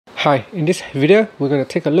Hi, in this video we're going to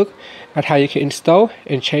take a look at how you can install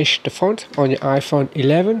and change the font on your iPhone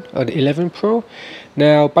 11 or the 11 Pro.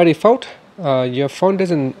 Now by default your phone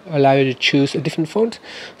doesn't allow you to choose a different font,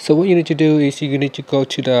 so what you need to do is you need to go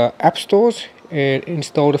to the app stores and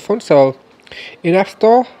install the font. So in App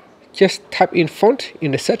Store, just type in font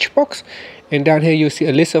in the search box, and down here you'll see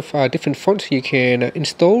a list of different fonts you can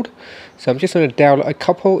install. So I'm just going to download a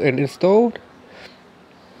couple and install.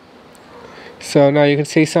 So now you can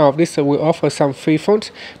see some of this will offer some free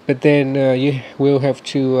fonts, but then you will have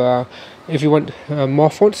to, if you want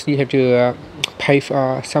more fonts, you have to pay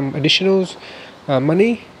for some additional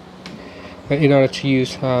money in order to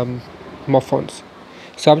use more fonts.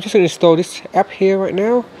 So I'm just going to install this app here right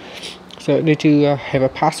now. So you need to have a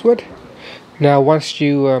password. Now once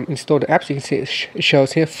you install the app, you can see it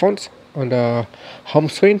shows here fonts on the home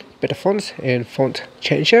screen, better fonts and font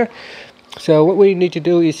changer. So what we need to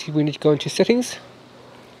do is we need to go into settings,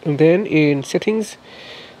 and then in settings,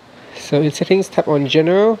 tap on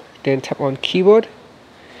general, then tap on keyboard,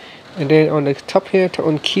 and then on the top here tap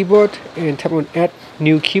on keyboard and tap on add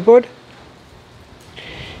new keyboard,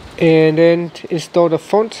 and then to install the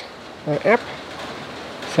font app.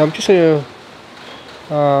 So I'm just going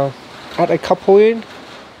to add a couple in.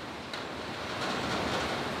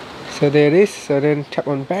 So there it is. So then tap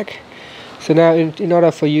on back. So now in order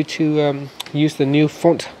for you to use the new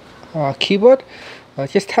font keyboard,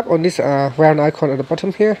 just tap on this round icon at the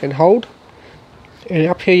bottom here and hold. And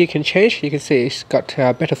up here you can change. You can see it's got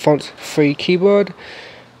better fonts free keyboard.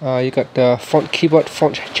 You got the font keyboard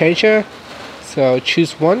font changer. So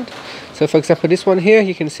choose one. So for example, this one here,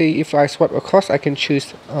 you can see if I swipe across, I can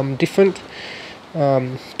choose different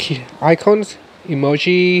icons,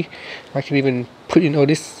 emoji. I can even put in all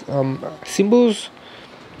these symbols.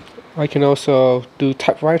 I can also do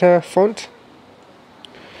typewriter font.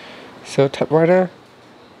 So typewriter,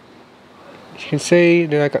 you can see,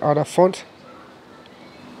 then I got other font,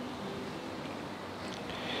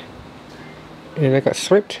 and I got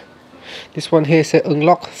script. This one here says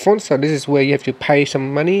unlock font, so this is where you have to pay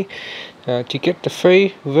some money to get the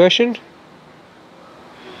free version.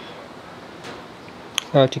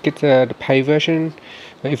 To get the pay version,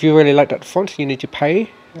 if you really like that font, you need to pay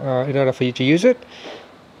in order for you to use it.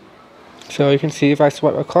 So you can see if I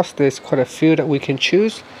swipe across, there's quite a few that we can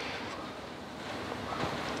choose.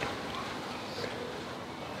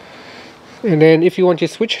 And then if you want to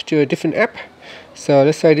switch to a different app, so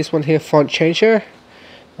let's say this one here, font changer,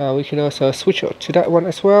 we can also switch to that one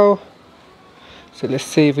as well. So let's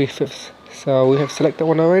see if we have selected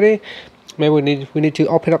one already. Maybe we need to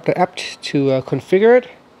open up the app to configure it.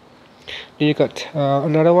 Then you got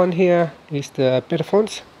another one here is the better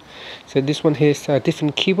fonts. So this one here is a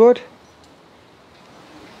different keyboard.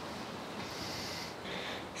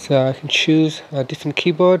 So I can choose a different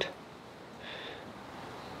keyboard.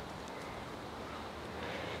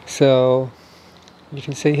 So you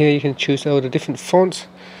can see here you can choose all the different fonts.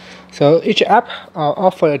 So each app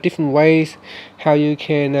offer different ways how you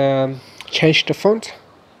can change the font.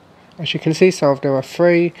 As you can see, some of them are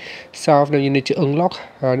free, some of them you need to unlock.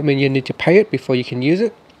 I mean, you need to pay it before you can use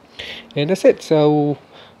it. And that's it. So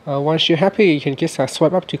once you're happy, you can just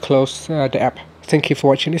swipe up to close the app. Thank you for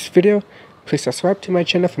watching this video. Please subscribe to my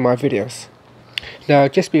channel for more videos. Now,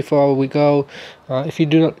 just before we go, if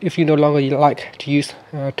you no longer like to use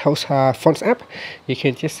Toast Fonts app, you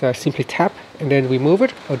can just simply tap and then remove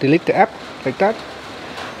it or delete the app like that.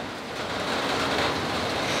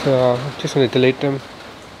 So I'm just going to delete them.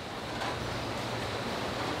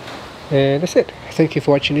 And that's it. Thank you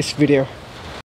for watching this video.